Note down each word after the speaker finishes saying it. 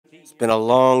It's been a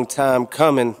long time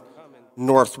coming.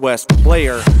 Northwest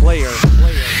player.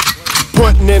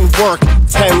 Putting in work,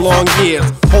 10 long years.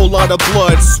 Whole lot of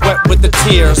blood, sweat with the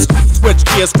tears. Switch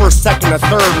gears for a second or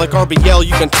third. Like RBL,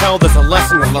 you can tell there's a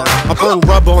lesson to learn. I burn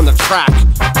rubber on the track,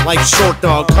 like Short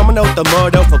Dog. Coming out the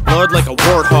mud, out for blood like a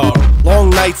warthog. Long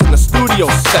nights in the studio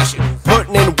session.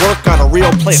 Putting in work, got a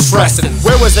real place stressing.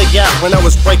 Where was they at when I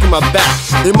was breaking my back?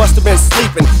 They must have been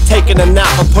sleeping, taking a nap.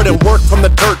 I put in work from the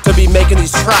dirt to be making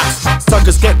these tracks.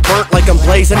 Suckers get burnt like I'm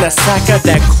blazing a sack of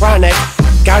that chronic.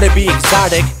 Gotta be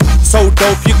exotic. So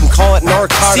dope you can call it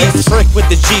narcotic. CTrik with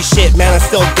the G shit, man, I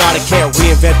still got it. Can't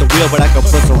reinvent the wheel, but I can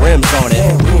put some rims on it.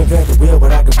 Can't reinvent the wheel,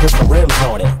 but I can put some rims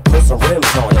on it. Put some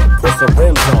rims on it. Put some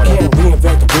rims on it. Can't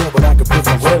reinvent the wheel, but I can put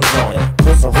some rims on it.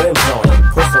 Put some rims on it.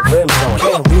 Put some rims on it.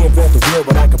 Can't reinvent the wheel,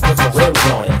 but I can put some rims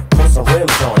on it. Put some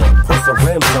rims on it. Put some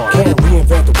rims on it. Can't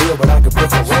reinvent the wheel, but I can put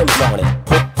some rims on it.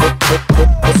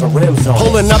 Put some rims on it.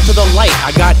 Pulling up to the light,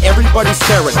 I got everybody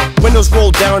staring. Windows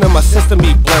roll down and my system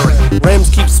be blaring. Rims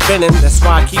keep spinning, that's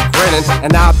why I keep grinning.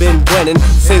 And I've been winning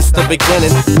since the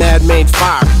beginning. Mad made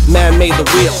fire, man made the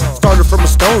wheel. Started from a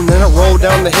stone, then I rolled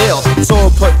down the hill. So I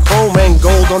put chrome and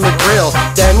gold on the grill.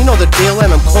 Damn, you know the deal,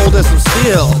 and I'm cold as some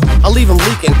steel. I leave them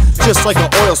leaking, just like an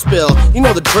oil spill. You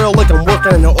know the drill, like I'm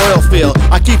working in the oil field.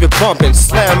 I keep it bumping,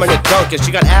 slamming and dunking.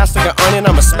 She got ass like an onion,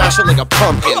 I'ma smash it like a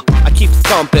pumpkin. I keep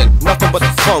thumping, nothing but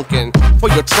the funkin'. For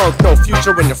your trunk, no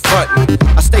future when you're frontin'.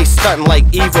 I stay stuntin' like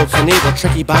Evil Knievel.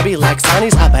 Tricky Bobby like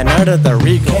Sonny's hopping out of the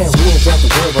Regal. Can't reinvent the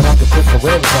wheel, but I can put some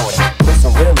rims on it. Put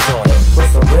some rims on it. Put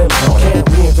some rims on it. Can't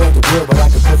reinvent the wheel, but I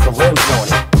can put some rims on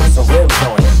it. Put some rims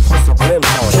on it. Put some rims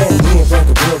on it. Can't reinvent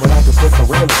the wheel, but I can put some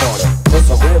rims on it. Put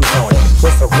some rims on it.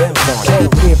 Put some rims on it.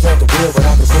 Can't reinvent the wheel, but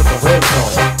I can put some rims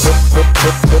on it. Put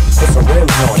some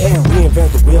rims on it. Can't reinvent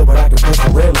the wheel, but I can put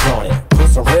some rims on it. Put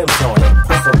some rims on it.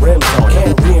 Put some rims on it.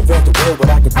 Can't reinvent the wheel, but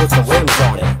I can put some rims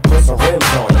on it. Put some rims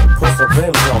on it. Put some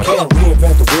rims on it. Can't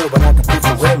reinvent the wheel, but I can put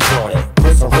some rims on it.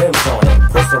 Put some rims on it.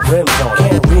 Put some rims on it.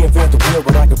 Can't reinvent the wheel,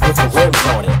 but I can put some rims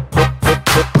on it.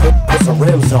 Put some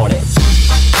rims on it.